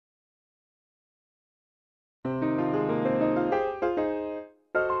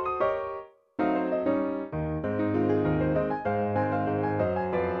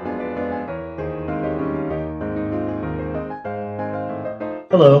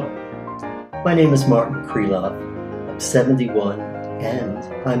Hello, my name is Martin Kreloff. I'm 71 and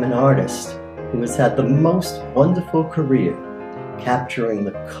I'm an artist who has had the most wonderful career capturing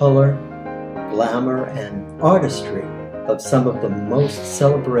the color, glamour, and artistry of some of the most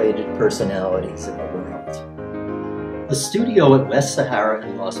celebrated personalities in the world. The studio at West Sahara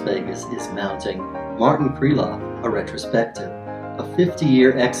in Las Vegas is mounting Martin Kreloff, a retrospective, a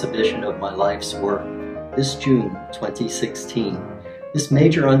 50-year exhibition of my life's work, this June 2016. This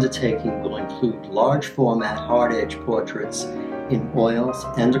major undertaking will include large format hard-edge portraits in oils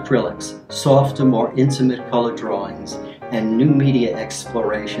and acrylics, softer, more intimate color drawings, and new media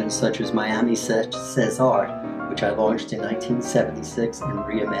explorations such as Miami Says Art, which I launched in 1976 and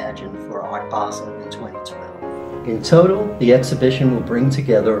reimagined for Art Basel in 2012. In total, the exhibition will bring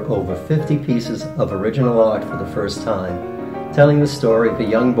together over 50 pieces of original art for the first time, telling the story of a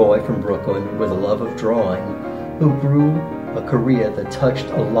young boy from Brooklyn with a love of drawing who grew a career that touched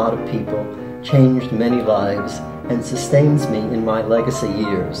a lot of people, changed many lives, and sustains me in my legacy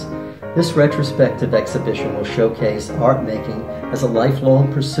years. This retrospective exhibition will showcase art making as a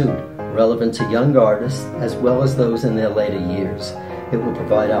lifelong pursuit, relevant to young artists as well as those in their later years. It will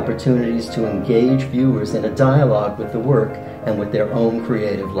provide opportunities to engage viewers in a dialogue with the work and with their own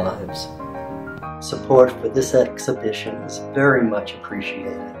creative lives. Support for this exhibition is very much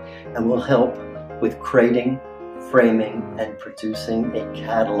appreciated and will help with creating, framing, and producing a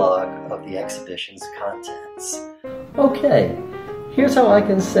catalog of the exhibition's contents. Okay, here's how I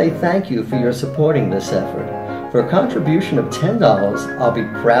can say thank you for your supporting this effort. For a contribution of $10, I'll be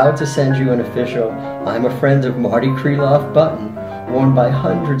proud to send you an official I'm a Friend of Marty Kreloff button, worn by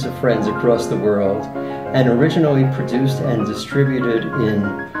hundreds of friends across the world, and originally produced and distributed in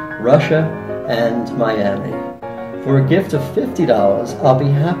Russia and Miami. For a gift of $50, I'll be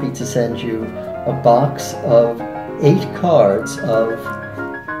happy to send you a box of 8 cards of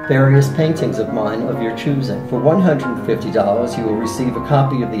various paintings of mine of your choosing. For $150, you will receive a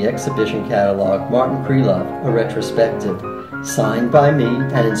copy of the exhibition catalog, Martin Kreloff, a retrospective, signed by me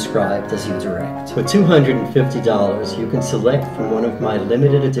and inscribed as you direct. For $250, you can select from one of my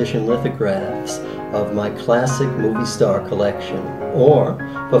limited edition lithographs of my classic movie star collection. Or,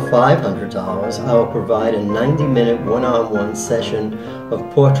 for $500, I will provide a 90-minute one-on-one session of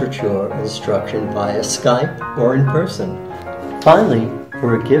portraiture instruction via Skype or in person. Finally,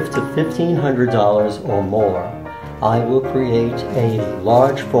 for a gift of $1,500 or more, I will create a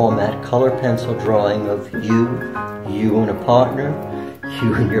large format color pencil drawing of you and a partner,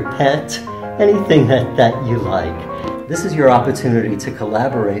 you and your pet, anything that you like. This is your opportunity to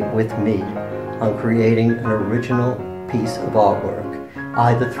collaborate with me on creating an original piece of artwork,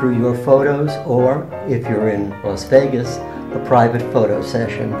 either through your photos or, if you're in Las Vegas, a private photo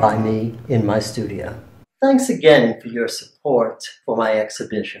session by me in my studio. Thanks again for your support for my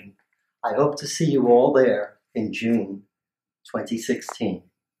exhibition. I hope to see you all there in June 2016.